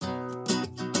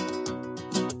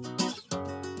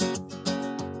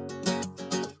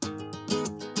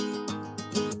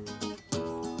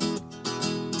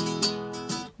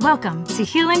Welcome to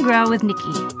Heal and Grow with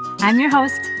Nikki. I'm your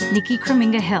host, Nikki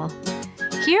Kreminga Hill.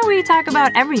 Here we talk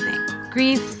about everything: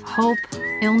 grief, hope,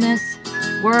 illness,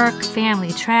 work,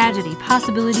 family, tragedy,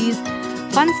 possibilities,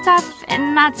 fun stuff,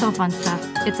 and not so fun stuff.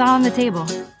 It's all on the table.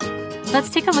 Let's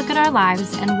take a look at our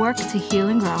lives and work to heal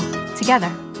and grow together.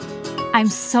 I'm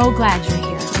so glad you're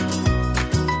here.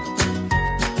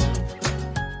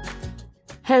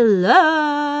 Hello!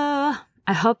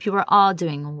 I hope you are all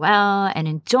doing well and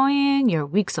enjoying your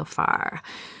week so far.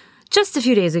 Just a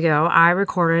few days ago, I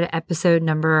recorded episode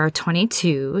number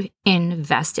 22,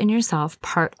 Invest in Yourself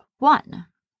Part 1.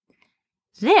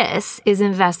 This is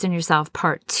Invest in Yourself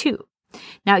Part 2.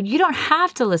 Now, you don't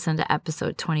have to listen to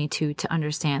episode 22 to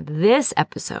understand this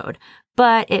episode,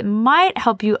 but it might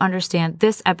help you understand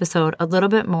this episode a little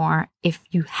bit more if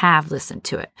you have listened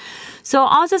to it. So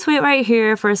I'll just wait right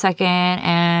here for a second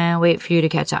and wait for you to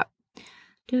catch up.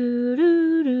 Do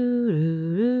do do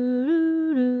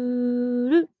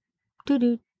do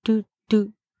do do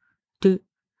do do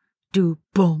do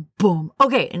boom boom.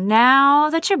 Okay, now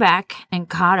that you're back and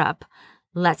caught up,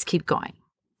 let's keep going.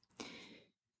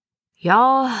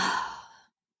 Y'all,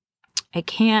 I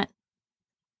can't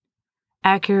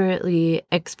accurately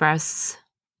express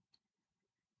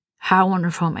how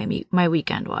wonderful my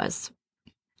weekend was.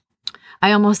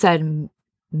 I almost said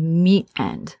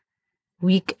weekend.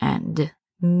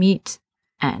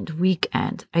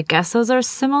 I guess those are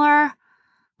similar.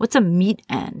 What's a meat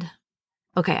end?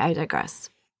 Okay, I digress.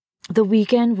 The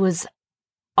weekend was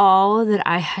all that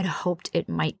I had hoped it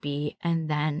might be, and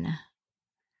then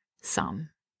some.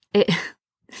 It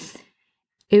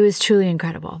was truly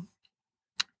incredible.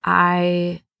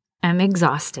 I am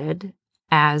exhausted,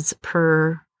 as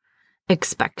per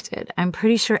expected. I'm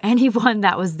pretty sure anyone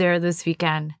that was there this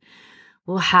weekend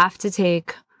will have to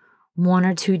take 1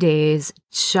 or 2 days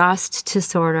just to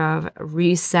sort of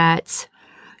reset,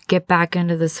 get back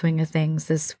into the swing of things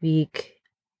this week,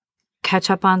 catch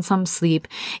up on some sleep.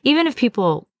 Even if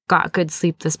people got good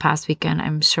sleep this past weekend,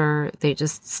 I'm sure they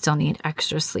just still need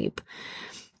extra sleep.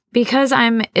 Because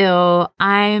I'm ill,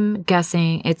 I'm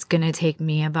guessing it's going to take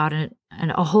me about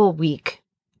a whole week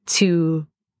to,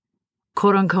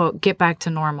 quote unquote, get back to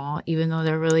normal, even though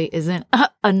there really isn't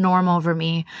a normal for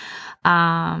me.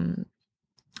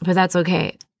 But that's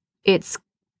okay. It's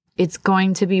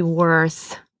going to be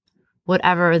worth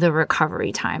whatever the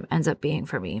recovery time ends up being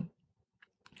for me.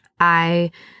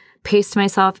 I paced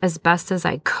myself as best as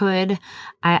I could.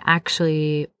 I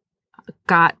actually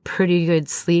got pretty good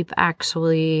sleep,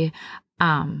 actually. We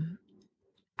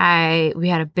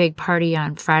had a big party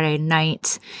on Friday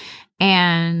night,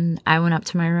 and I went up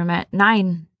to my room at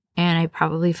 9, and I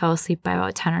probably fell asleep by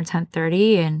about 10 or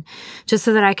 10:30, and just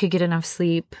so that I could get enough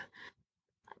sleep.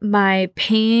 My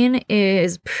pain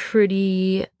is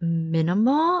pretty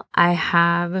minimal. I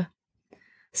have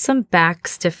some back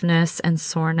stiffness and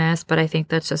soreness, but I think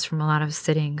that's just from a lot of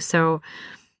sitting. So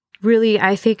really,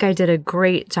 I think I did a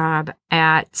great job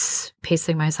at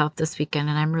pacing myself this weekend,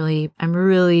 and I'm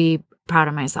really proud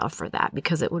of myself for that,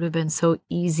 because it would have been so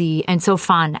easy and so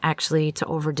fun actually to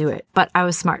overdo it. But I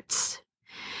was smart.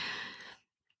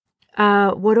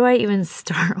 What do I even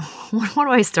start? What do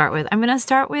I start with? I'm going to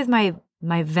start with my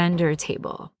vendor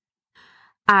table.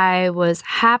 I was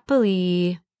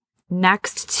happily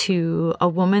next to a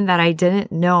woman that I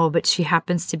didn't know, but she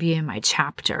happens to be in my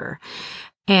chapter.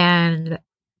 And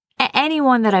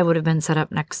anyone that I would have been set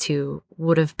up next to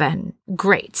would have been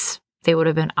great. They would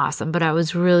have been awesome. But I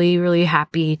was really, really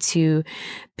happy to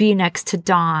be next to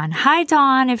Dawn. Hi,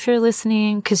 Dawn, if you're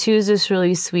listening, because she was just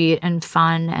really sweet and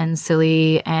fun and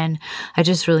silly. And I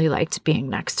just really liked being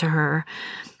next to her.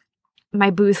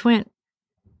 My booth went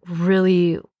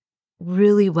really,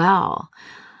 really well.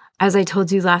 As I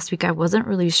told you last week, I wasn't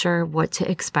really sure what to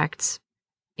expect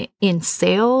in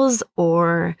sales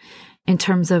or in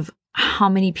terms of how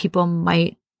many people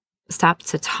might stop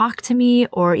to talk to me,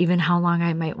 or even how long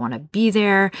I might want to be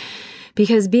there,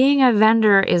 because being a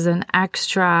vendor is an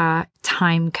extra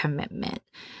time commitment.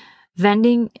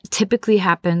 Vending typically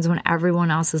happens when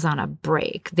everyone else is on a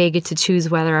break. They get to choose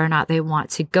whether or not they want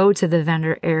to go to the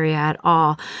vendor area at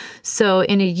all. So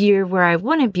in a year where I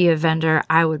wouldn't be a vendor,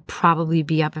 I would probably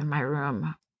be up in my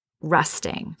room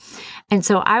resting. And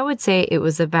so I would say it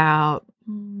was about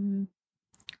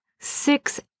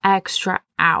 6 extra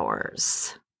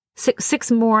hours,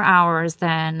 six more hours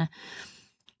than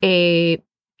a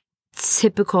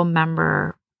typical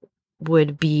member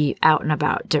would be out and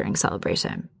about during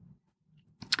celebration.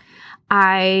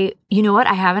 You know what?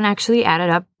 I haven't actually added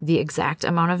up the exact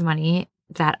amount of money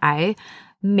that I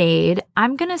made.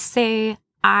 I'm going to say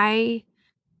I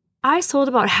sold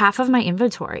about half of my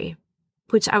inventory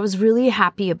which I was really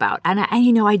happy about. And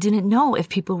I didn't know if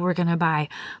people were going to buy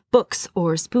books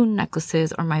or spoon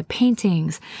necklaces or my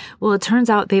paintings. Well, it turns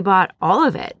out they bought all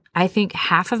of it. I think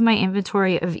half of my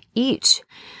inventory of each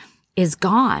is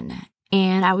gone.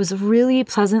 And I was really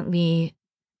pleasantly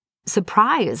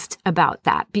surprised about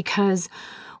that, because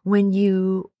when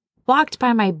you walked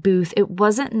by my booth, it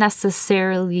wasn't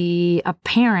necessarily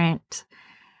apparent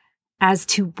as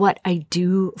to what I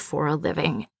do for a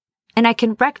living. And I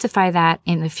can rectify that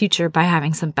in the future by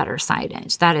having some better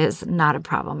signage. That is not a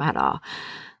problem at all.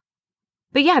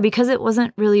 But yeah, because it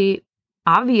wasn't really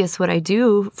obvious what I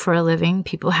do for a living,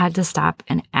 people had to stop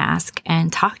and ask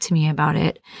and talk to me about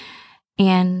it.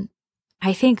 And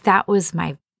I think that was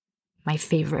my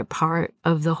favorite part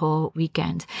of the whole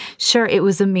weekend. Sure, it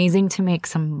was amazing to make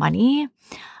some money,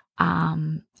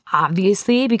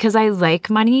 obviously, because I like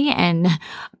money, and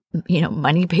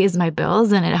money pays my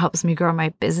bills and it helps me grow my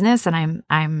business. And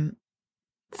I'm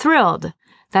thrilled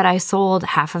that I sold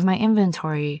half of my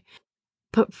inventory.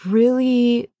 But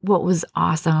really, what was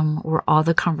awesome were all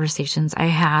the conversations I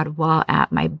had while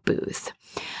at my booth.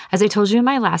 As I told you in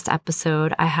my last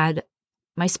episode, I had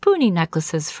my spoonie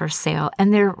necklaces for sale,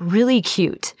 and they're really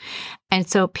cute. And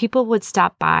so people would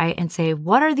stop by and say,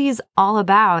 "What are these all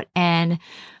about?" And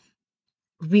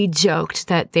we joked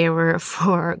that they were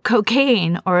for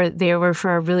cocaine, or they were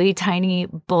for really tiny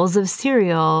bowls of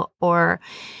cereal, or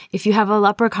if you have a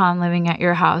leprechaun living at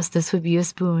your house, this would be a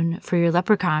spoon for your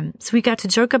leprechaun. So we got to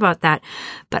joke about that.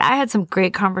 But I had some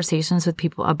great conversations with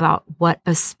people about what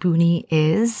a spoonie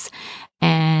is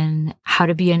and how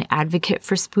to be an advocate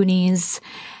for spoonies.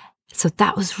 So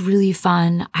that was really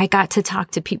fun. I got to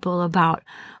talk to people about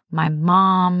my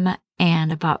mom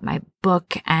and about my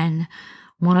book. And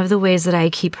one of the ways that I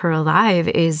keep her alive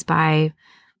is by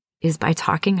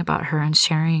talking about her and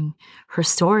sharing her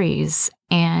stories.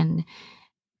 And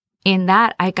in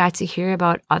that, I got to hear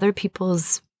about other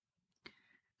people's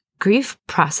grief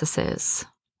processes,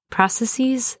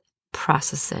 grief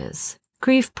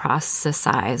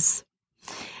processize.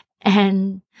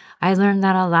 And I learned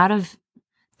that a lot of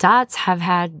dots have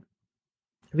had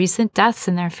recent deaths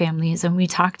in their families. And we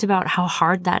talked about how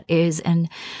hard that is and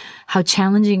how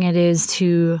challenging it is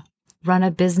to run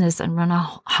a business and run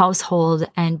a household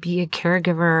and be a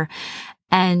caregiver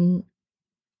and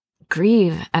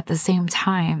grieve at the same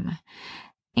time.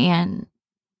 And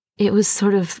it was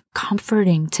sort of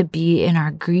comforting to be in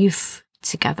our grief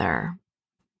together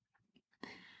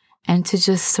and to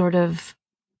just sort of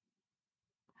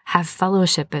have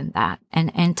fellowship in that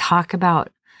and talk about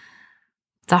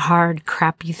the hard,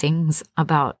 crappy things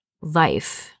about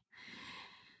life.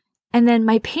 And then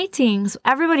my paintings,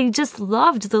 everybody just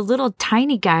loved the little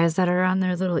tiny guys that are on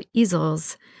their little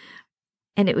easels.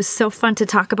 And it was so fun to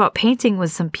talk about painting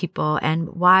with some people and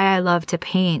why I love to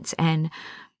paint and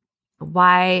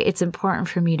why it's important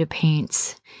for me to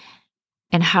paint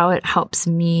and how it helps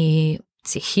me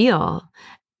to heal.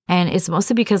 And it's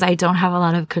mostly because I don't have a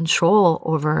lot of control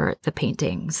over the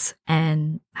paintings,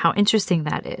 and how interesting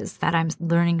that is, that I'm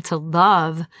learning to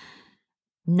love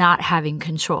not having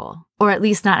control, or at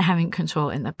least not having control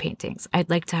in the paintings. I'd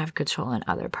like to have control in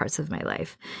other parts of my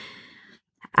life.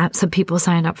 Some people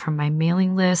signed up for my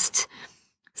mailing list.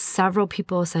 Several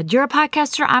people said, "You're a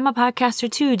podcaster. I'm a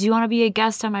podcaster too. Do you want to be a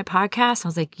guest on my podcast?" I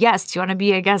was like, "Yes. Do you want to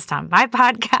be a guest on my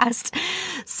podcast?"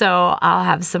 So I'll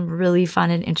have some really fun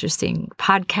and interesting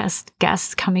podcast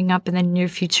guests coming up in the near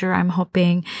future. I'm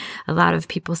hoping. A lot of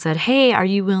people said, "Hey, are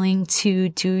you willing to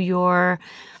do your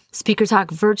speaker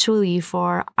talk virtually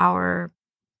for our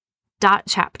dot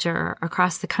chapter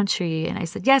across the country?" And I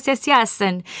said, yes, yes, yes.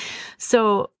 And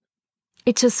so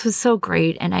it just was so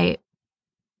great. And I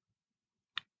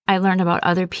learned about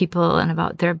other people and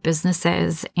about their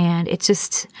businesses. And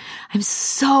I'm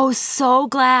so, so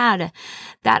glad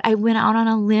that I went out on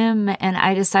a limb and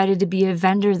I decided to be a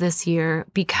vendor this year,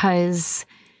 because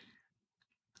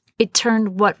it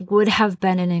turned what would have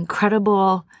been an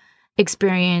incredible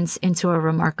experience into a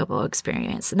remarkable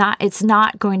experience. It's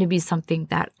not going to be something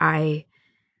that I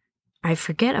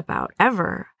forget about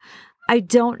ever. I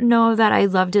don't know that I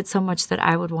loved it so much that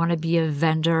I would want to be a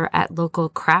vendor at local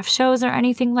craft shows or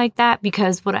anything like that,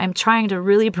 because what I'm trying to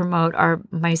really promote are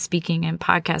my speaking and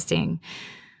podcasting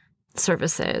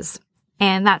services.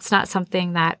 And that's not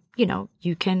something that,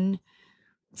 you can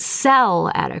sell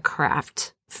at a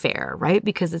craft fair, right?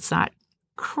 Because it's not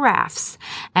crafts.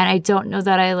 And I don't know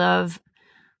that I love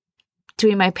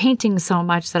doing my paintings so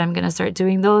much that I'm going to start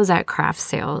doing those at craft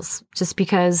sales, just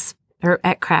because or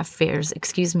at craft fairs,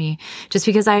 just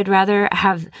because I'd rather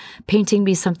have painting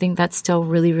be something that's still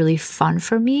really, really fun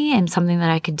for me and something that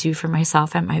I could do for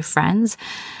myself and my friends,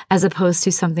 as opposed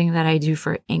to something that I do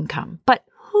for income. But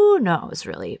who knows,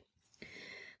 really?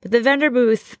 But the vendor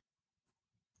booth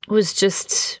was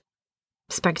just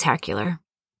spectacular.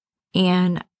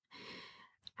 And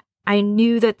I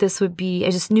knew that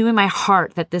I just knew in my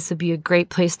heart that this would be a great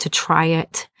place to try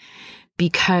it,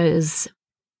 because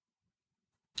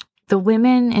the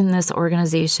women in this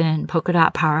organization, Polka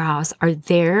Dot Powerhouse, are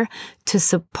there to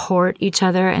support each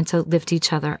other and to lift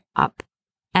each other up.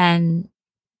 And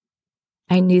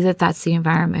I knew that that's the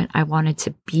environment I wanted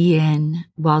to be in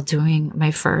while doing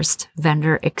my first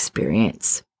vendor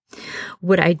experience.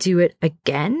 Would I do it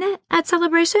again at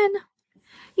Celebration?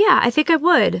 Yeah, I think I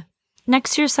would.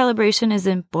 Next year's Celebration is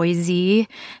in Boise,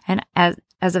 and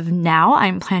as of now,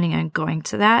 I'm planning on going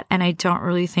to that, and I don't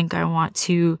really think I want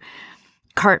to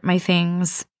cart my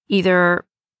things either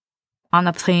on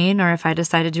the plane, or if I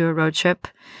decide to do a road trip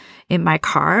in my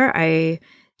car. I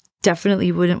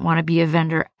definitely wouldn't want to be a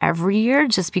vendor every year,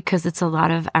 just because it's a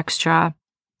lot of extra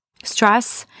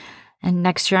stress. And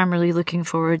next year, I'm really looking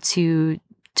forward to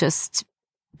just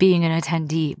being an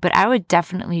attendee. But I would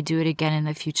definitely do it again in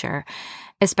the future,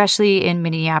 especially in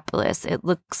Minneapolis. It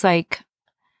looks like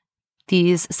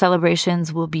these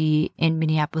celebrations will be in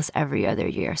Minneapolis every other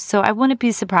year. So I wouldn't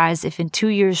be surprised if in 2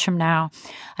 years from now,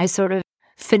 I sort of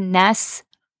finesse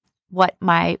what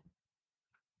my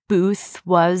booth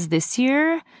was this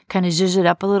year, kind of zhuzh it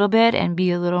up a little bit and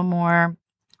be a little more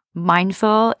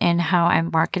mindful in how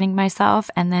I'm marketing myself,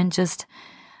 and then just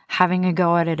having a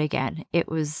go at it again. It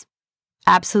was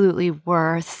absolutely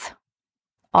worth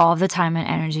all the time and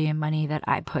energy and money that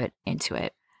I put into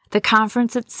it. The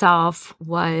conference itself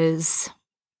was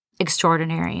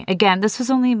extraordinary. Again, this was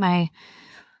only my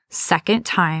second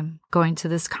time going to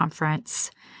this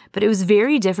conference, but it was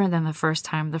very different than the first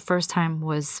time. The first time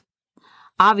was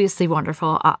obviously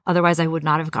wonderful. Otherwise, I would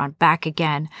not have gone back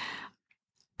again.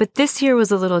 But this year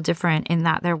was a little different in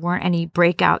that there weren't any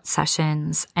breakout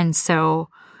sessions. And so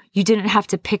you didn't have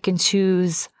to pick and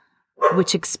choose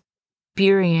which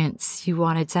experience you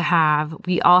wanted to have.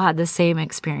 We all had the same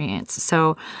experience.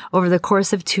 So over the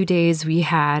course of 2 days, we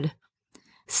had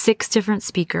 6 different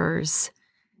speakers,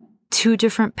 2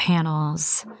 different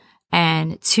panels,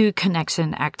 and 2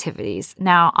 connection activities.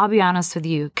 Now, I'll be honest with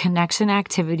you, connection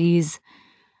activities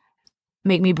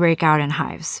make me break out in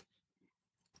hives.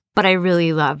 But I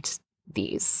really loved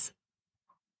these.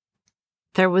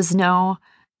 There was no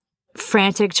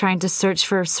frantic trying to search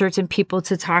for certain people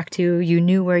to talk to. You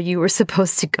knew where you were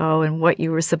supposed to go and what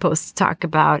you were supposed to talk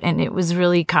about. And it was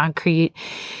really concrete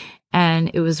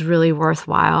and it was really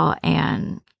worthwhile.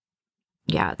 And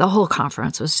yeah, the whole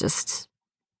conference was just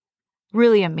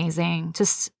really amazing.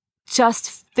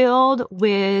 Just filled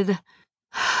with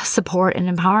support and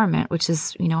empowerment, which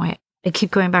is, I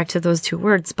keep going back to those 2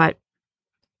 words, but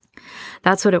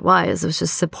that's what it was. It was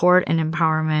just support and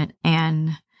empowerment.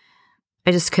 And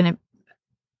I just couldn't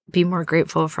be more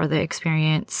grateful for the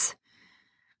experience.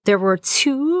 There were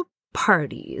 2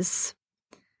 parties.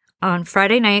 On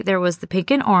Friday night, there was the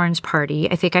pink and orange party.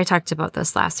 I think I talked about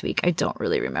this last week. I don't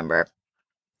really remember.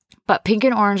 But pink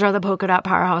and orange are the Polka Dot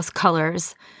Powerhouse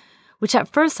colors, which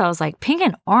at first I was like, pink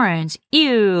and orange?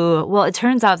 Ew. Well, it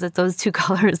turns out that those 2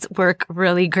 colors work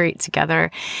really great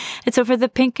together. And so for the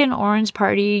pink and orange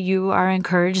party, you are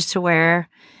encouraged to wear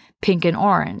pink and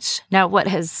orange. Now, what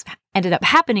has ended up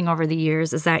happening over the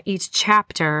years is that each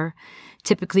chapter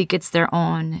typically gets their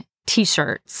own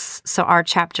t-shirts. So our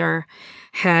chapter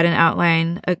had an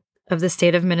outline of the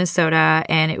state of Minnesota,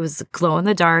 and it was glow in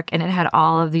the dark, and it had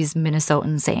all of these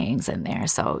Minnesotan sayings in there.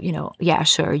 So, yeah,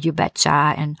 sure, you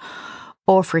betcha, and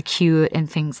oh, for cute, and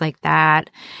things like that.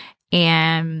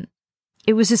 And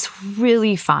it was just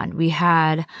really fun. We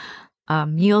had a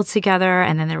meal together,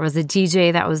 and then there was a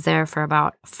DJ that was there for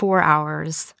about 4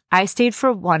 hours. I stayed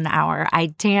for 1 hour. I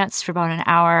danced for about an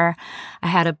hour. I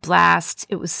had a blast.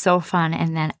 It was so fun.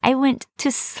 And then I went to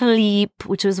sleep,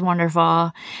 which was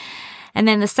wonderful. And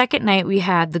then the second night we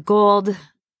had the gold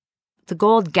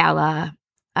gala,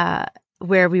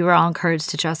 where we were all encouraged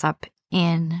to dress up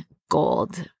in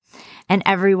gold. And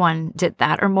everyone did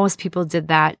that, or most people did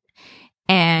that.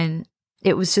 And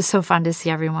it was just so fun to see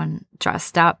everyone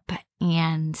dressed up.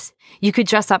 And you could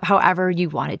dress up however you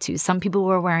wanted to. Some people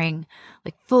were wearing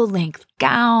like full-length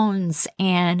gowns,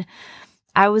 and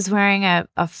I was wearing a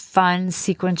fun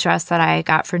sequin dress that I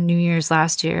got for New Year's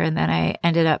last year. And then I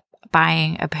ended up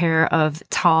buying a pair of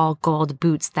tall gold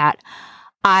boots that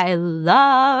I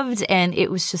loved, and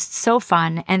it was just so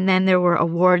fun. And then there were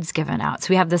awards given out. So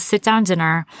we have the sit-down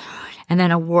dinner, and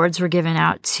then awards were given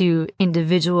out to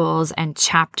individuals and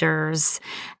chapters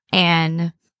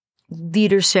and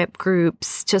leadership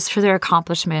groups just for their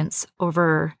accomplishments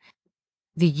over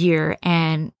the year.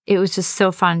 And it was just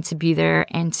so fun to be there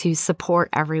and to support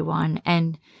everyone.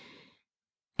 And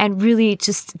really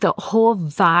just the whole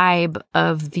vibe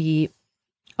of the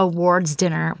awards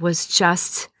dinner was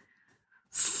just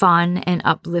fun and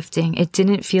uplifting. It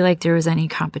didn't feel like there was any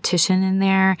competition in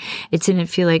there. It didn't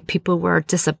feel like people were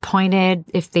disappointed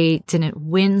if they didn't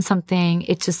win something.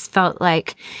 It just felt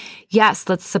like, yes,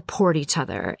 let's support each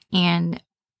other. And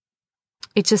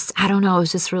it just, I don't know, it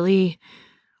was just really,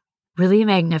 really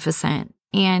magnificent.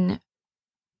 And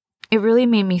it really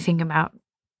made me think about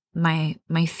my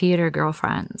theater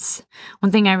girlfriends.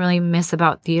 One thing I really miss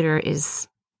about theater is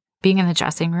being in the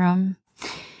dressing room.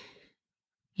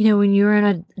 You know, when you're in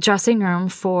a dressing room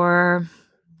for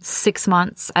 6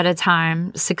 months at a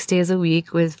time, 6 days a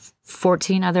week with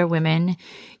 14 other women,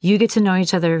 you get to know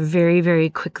each other very, very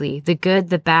quickly, the good,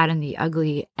 the bad, and the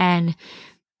ugly. And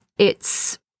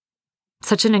it's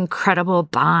such an incredible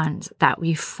bond that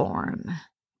we form.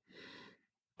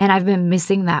 And I've been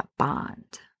missing that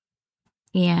bond.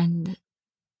 And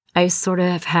I sort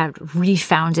of have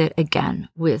refound it again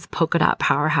with Polka Dot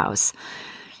Powerhouse.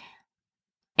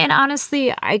 And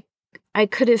honestly, I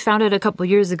could have found it a couple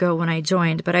years ago when I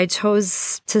joined, but I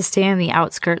chose to stay on the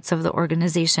outskirts of the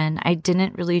organization. I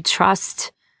didn't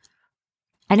trust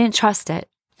it.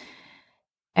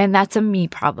 And that's a me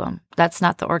problem. That's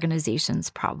not the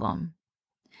organization's problem.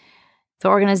 The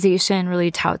organization really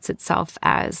touts itself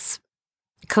as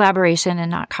collaboration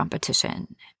and not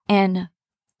competition. And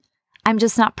I'm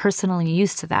just not personally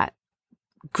used to that.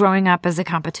 Growing up as a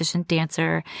competition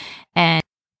dancer and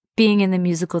being in the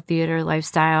musical theater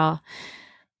lifestyle,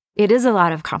 it is a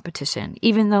lot of competition.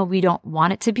 Even though we don't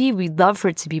want it to be, we'd love for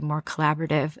it to be more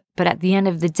collaborative. But at the end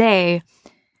of the day,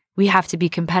 we have to be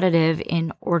competitive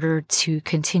in order to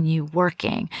continue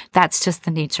working. That's just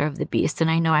the nature of the beast.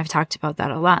 And I know I've talked about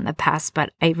that a lot in the past,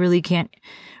 but I really can't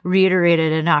reiterate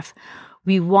it enough.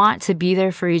 We want to be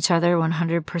there for each other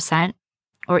 100%,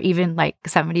 or even like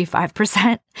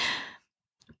 75%.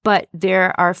 But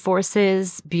there are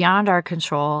forces beyond our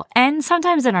control and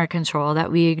sometimes in our control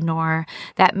that we ignore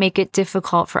that make it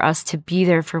difficult for us to be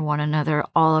there for one another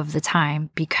all of the time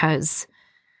because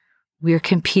we're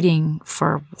competing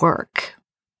for work.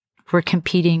 We're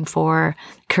competing for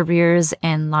careers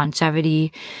and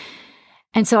longevity.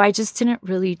 And so I just didn't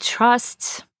really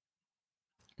trust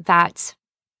that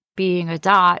being a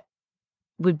dot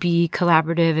would be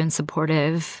collaborative and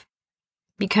supportive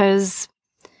because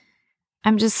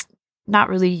I'm just not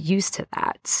really used to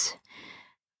that.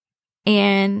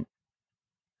 And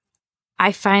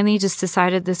I finally just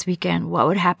decided this weekend, what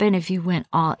would happen if you went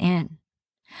all in?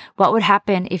 What would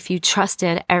happen if you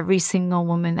trusted every single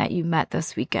woman that you met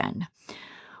this weekend?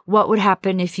 What would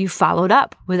happen if you followed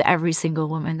up with every single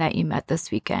woman that you met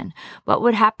this weekend? What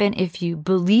would happen if you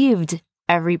believed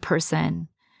every person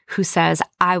who says,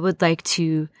 I would like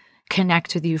to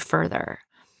connect with you further?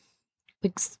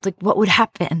 Like what would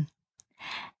happen?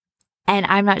 And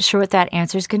I'm not sure what that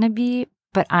answer is going to be,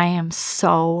 but I am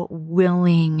so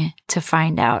willing to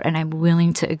find out, and I'm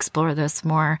willing to explore this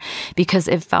more because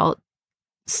it felt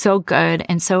so good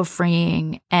and so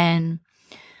freeing and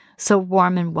so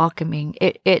warm and welcoming.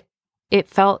 It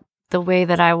felt the way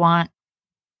that I want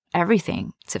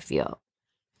everything to feel.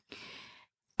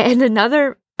 And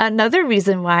another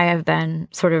reason why I've been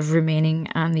sort of remaining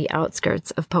on the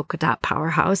outskirts of Polka Dot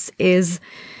Powerhouse is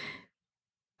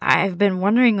I've been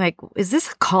wondering, like, is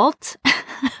this a cult?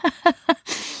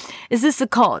 Is this a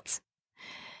cult?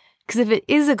 Because if it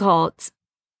is a cult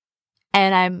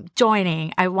and I'm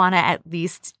joining, I want to at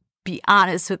least be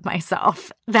honest with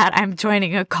myself that I'm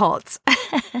joining a cult.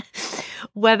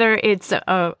 Whether it's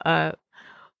a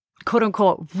quote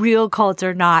unquote real cult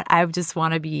or not, I just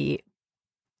want to be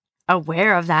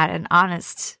aware of that and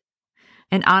honest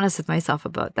with myself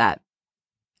about that.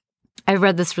 I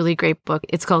read this really great book.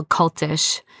 It's called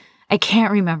Cultish. I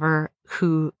can't remember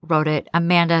who wrote it.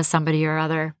 Amanda somebody or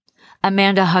other.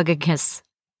 Amanda Hug and Kiss.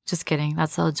 Just kidding.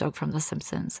 That's a joke from The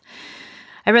Simpsons.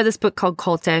 I read this book called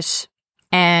Cultish,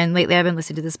 and lately I've been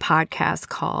listening to this podcast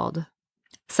called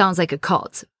Sounds Like a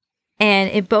Cult. And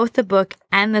in both the book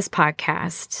and this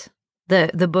podcast,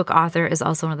 the book author is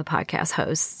also one of the podcast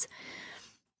hosts.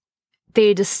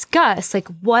 They discuss like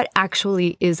what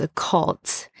actually is a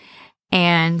cult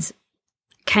and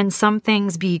can some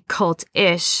things be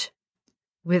cult-ish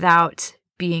without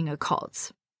being a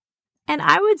cult? And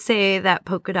I would say that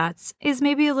polka dots is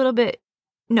maybe a little bit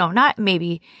no, not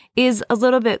maybe, is a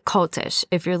little bit cultish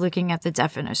if you're looking at the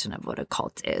definition of what a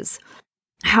cult is.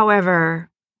 However,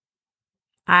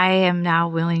 I am now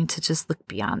willing to just look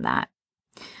beyond that.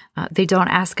 They don't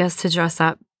ask us to dress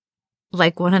up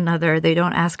like one another. They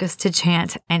don't ask us to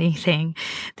chant anything.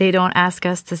 They don't ask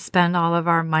us to spend all of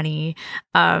our money.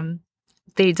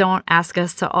 They don't ask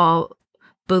us to all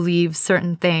believe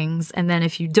certain things. And then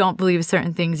if you don't believe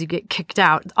certain things, you get kicked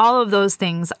out. All of those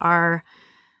things are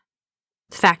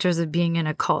factors of being in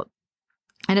a cult.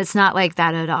 And it's not like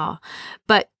that at all.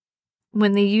 But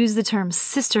when they use the term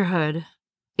sisterhood,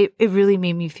 it really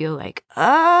made me feel like,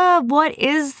 what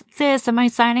is this? Am I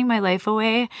signing my life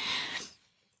away?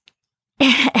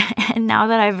 And now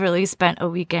that I've really spent a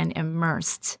weekend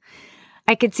immersed,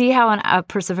 I could see how a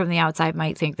person from the outside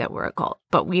might think that we're a cult,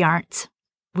 but we aren't.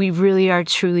 We really are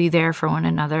truly there for one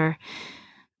another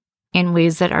in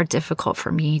ways that are difficult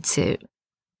for me to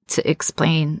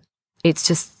explain. It's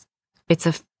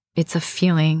a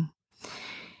feeling.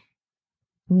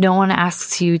 No one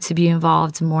asks you to be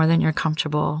involved more than you're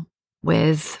comfortable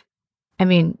with. I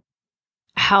mean,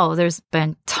 hell, there's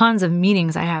been tons of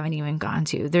meetings I haven't even gone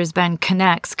to. There's been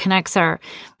connects. Connects are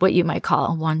what you might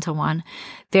call a one-to-one.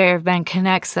 There have been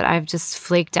connects that I've just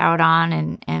flaked out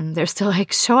on, and they're still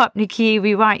like, show up, Nikki.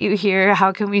 We want you here.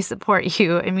 How can we support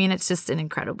you? I mean, it's just an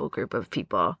incredible group of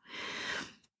people.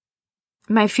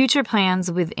 My future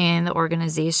plans within the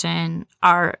organization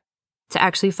are to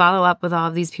actually follow up with all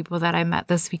of these people that I met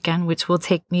this weekend, which will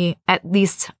take me at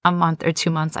least a month or 2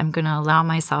 months. I'm going to allow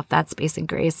myself that space and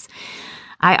grace.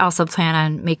 I also plan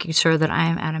on making sure that I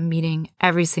am at a meeting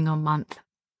every single month.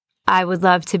 I would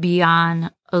love to be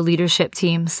on a leadership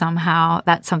team somehow.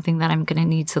 That's something that I'm going to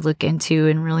need to look into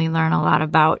and really learn a lot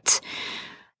about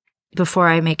before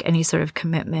I make any sort of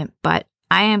commitment. But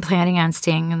I am planning on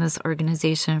staying in this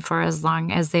organization for as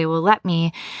long as they will let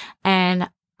me. And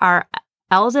our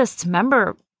eldest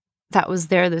member that was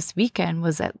there this weekend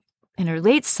was in her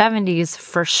late 70s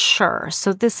for sure.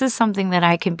 So this is something that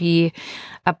I can be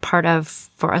a part of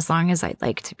for as long as I'd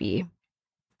like to be.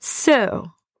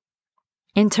 So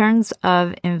in terms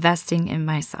of investing in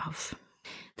myself,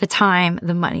 the time,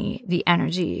 the money, the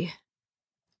energy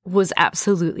was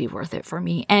absolutely worth it for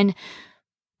me. And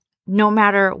no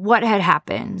matter what had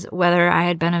happened, whether I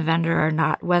had been a vendor or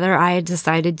not, whether I had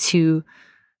decided to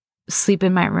sleep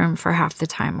in my room for half the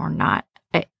time or not,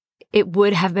 it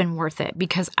would have been worth it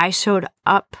because I showed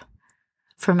up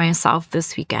for myself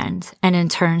this weekend and in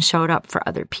turn showed up for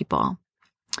other people.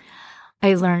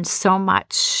 I learned so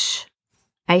much.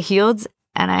 I healed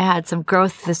and I had some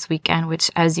growth this weekend, which,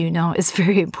 as you know, is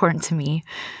very important to me.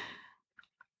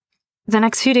 The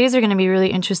next few days are going to be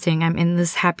really interesting. I'm in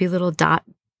this happy little dot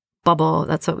bubble.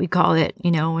 That's what we call it,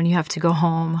 when you have to go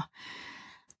home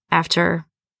after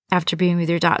being with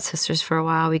your dot sisters for a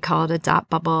while. We call it a dot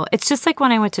bubble. It's just like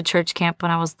when I went to church camp when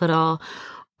I was little,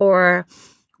 or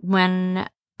when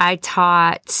I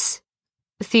taught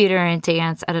theater and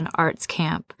dance at an arts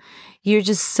camp. You're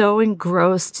just so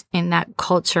engrossed in that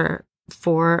culture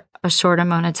for a short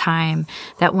amount of time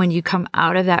that when you come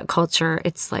out of that culture,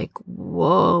 it's like,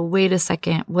 whoa, wait a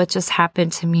second. What just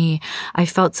happened to me? I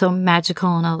felt so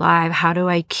magical and alive. How do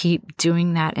I keep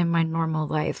doing that in my normal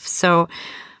life? So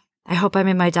I hope I'm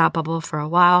in my dot bubble for a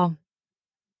while.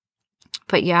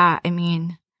 But yeah,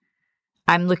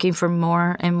 I'm looking for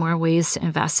more and more ways to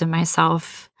invest in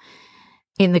myself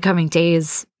in the coming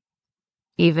days.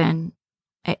 Even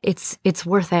it's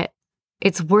worth it.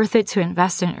 It's worth it to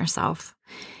invest in yourself,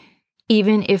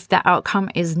 even if the outcome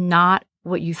is not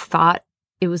what you thought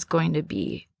it was going to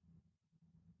be.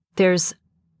 There's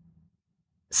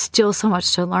still so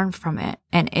much to learn from it,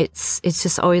 and it's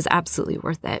just always absolutely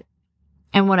worth it.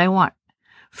 And what I want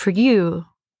for you,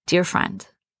 dear friend,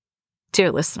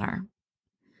 dear listener,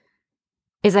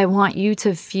 is I want you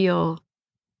to feel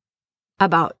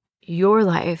about your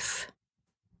life,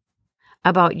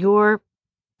 about your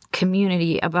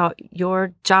community, about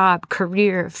your job,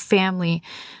 career, family,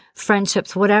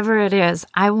 friendships, whatever it is.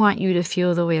 I want you to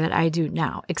feel the way that I do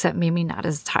now, except maybe not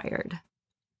as tired.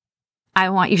 I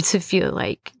want you to feel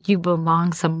like you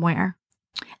belong somewhere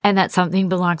and that something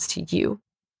belongs to you.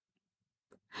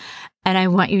 And I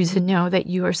want you to know that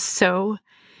you are so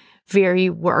very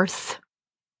worth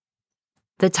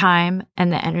the time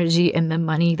and the energy and the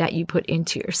money that you put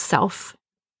into yourself,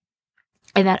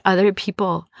 and that other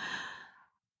people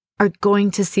are going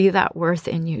to see that worth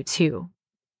in you too.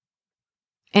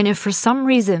 And if for some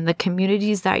reason the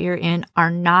communities that you're in are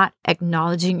not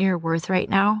acknowledging your worth right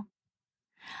now,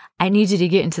 I need you to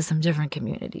get into some different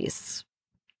communities.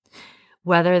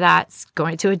 Whether that's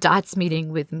going to a DOTS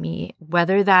meeting with me,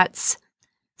 whether that's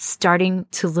starting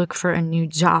to look for a new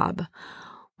job,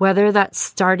 whether that's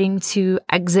starting to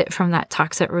exit from that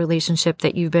toxic relationship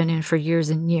that you've been in for years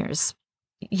and years.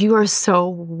 You are so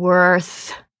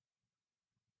worth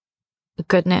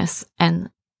goodness and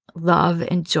love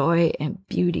and joy and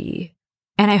beauty.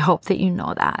 And I hope that you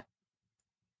know that.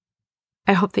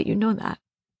 I hope that you know that.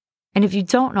 And if you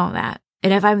don't know that,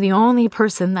 and if I'm the only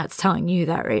person that's telling you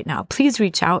that right now, please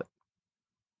reach out.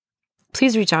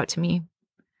 Please reach out to me,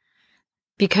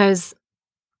 because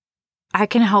I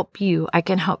can help you. I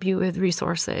can help you with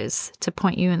resources to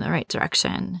point you in the right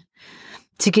direction,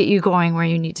 to get you going where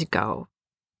you need to go.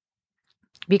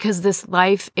 Because this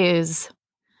life is,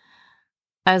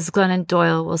 as Glennon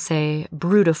Doyle will say,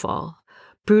 brutal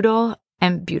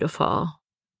and beautiful.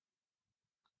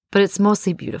 But it's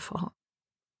mostly beautiful.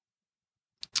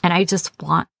 And I just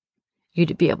want you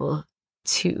to be able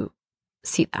to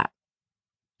see that.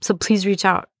 So please reach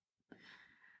out.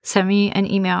 Send me an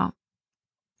email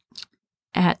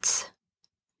at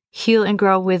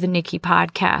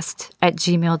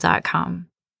healandgrowwithnikki@gmail.com.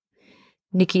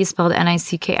 Nikki is spelled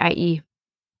Nickie.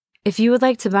 If you would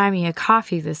like to buy me a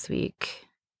coffee this week,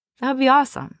 that would be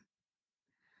awesome.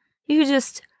 You could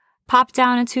just pop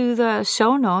down into the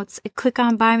show notes and click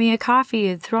on buy me a coffee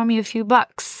and throw me a few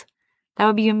bucks. That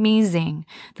would be amazing.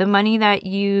 The money that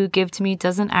you give to me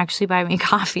doesn't actually buy me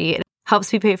coffee. It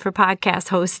helps me pay for podcast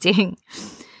hosting.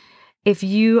 If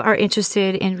you are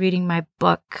interested in reading my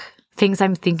book, Things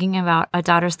I'm Thinking About, A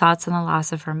Daughter's Thoughts on the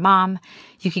Loss of Her Mom,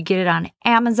 you could get it on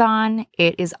Amazon.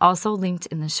 It is also linked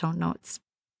in the show notes.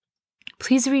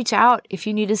 Please reach out if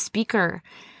you need a speaker.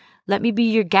 Let me be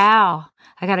your gal.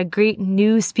 I got a great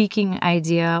new speaking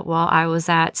idea while I was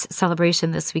at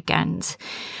Celebration this weekend.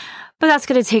 But that's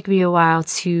going to take me a while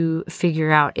to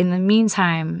figure out. In the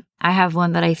meantime, I have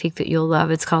one that I think that you'll love.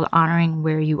 It's called Honoring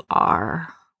Where You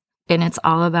Are. And it's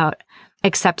all about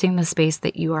accepting the space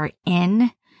that you are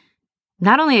in.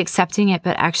 Not only accepting it,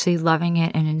 but actually loving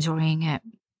it and enjoying it.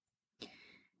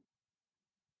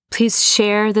 Please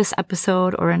share this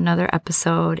episode or another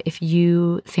episode if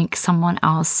you think someone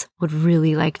else would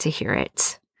really like to hear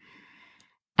it.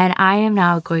 And I am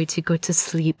now going to go to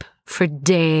sleep for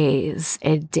days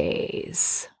and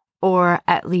days, or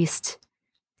at least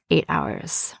 8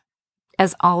 hours.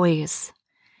 As always,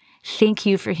 thank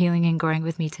you for healing and growing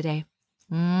with me today.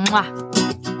 Mwah.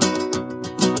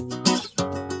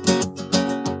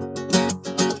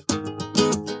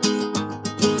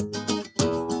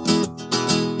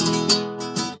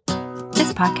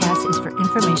 This podcast is for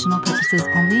informational purposes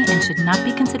only and should not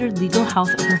be considered legal,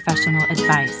 health, or professional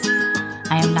advice.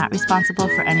 I am not responsible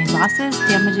for any losses,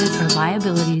 damages, or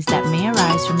liabilities that may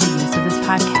arise from the use of this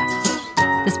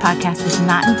podcast. This podcast is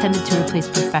not intended to replace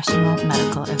professional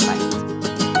medical advice.